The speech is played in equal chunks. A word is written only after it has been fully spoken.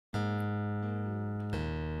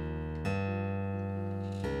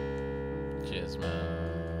is, man.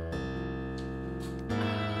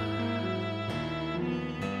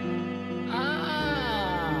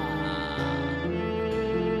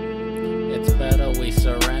 It's better we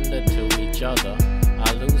surrender to each other.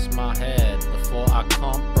 I lose my head before I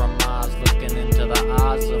compromise. Looking into the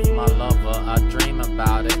eyes of my lover, I dream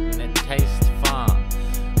about it and it tastes fine.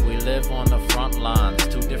 We live on the front lines,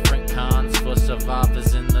 two different kinds for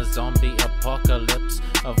survivors in the zombie apocalypse.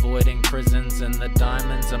 Avoiding prisons and the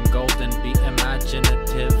diamonds, I'm golden, be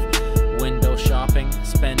imaginative. Window shopping,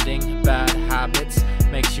 spending, bad habits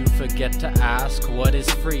makes you forget to ask what is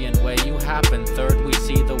free and where you happen. Third, we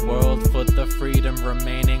see the world for the freedom,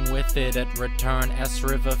 remaining with it at return. S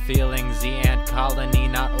River feelings, the ant colony,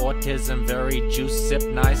 not autism, very juice sip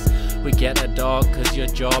nice. We get a dog cause your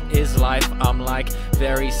job is life. I'm like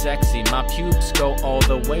very sexy, my pubes go all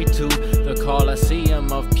the way to the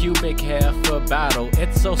Colosseum of pubic hair for battle.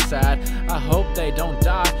 It's so sad, I hope they don't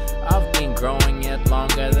die. I've been growing it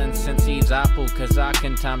longer than since Eve's apple, cause I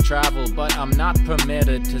can time travel, but I'm not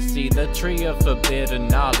permitted to see the tree of forbidden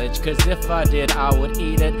knowledge, cause if I did I would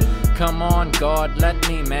eat it. Come on God, let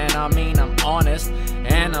me, man, I mean I'm honest,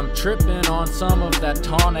 and I'm tripping on some of that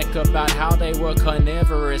tonic about how they were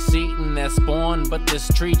carnivorous, eating their spawn, but this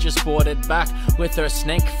tree just sported back with her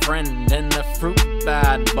snake friend and the fruit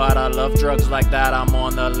bad. But I love drugs like that, I'm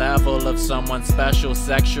on the level of someone special,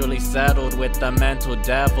 sexually settled with the mental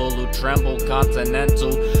devil who tremble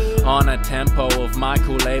continental on a tempo of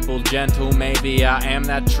Michael labeled gentle. Maybe I am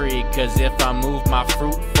that tree, cause if I move my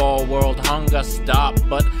fruit for world hunger stop,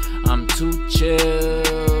 but I'm too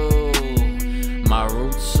chill. My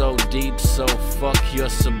roots so deep, so fuck your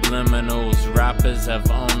subliminals. Rappers have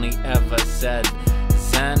only ever said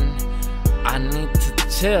Zen, I need to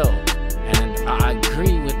chill, and I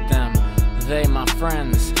agree with them, they my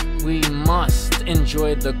friends. We must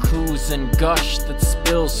enjoy the cruise and gush that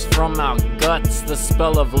spills from our guts, the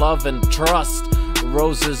spell of love and trust.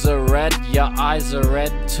 Roses are red, your eyes are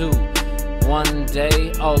red too. One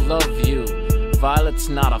day I'll love you. Violet's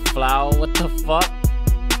not a flower, what the fuck?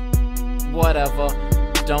 Whatever,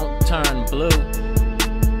 don't turn blue.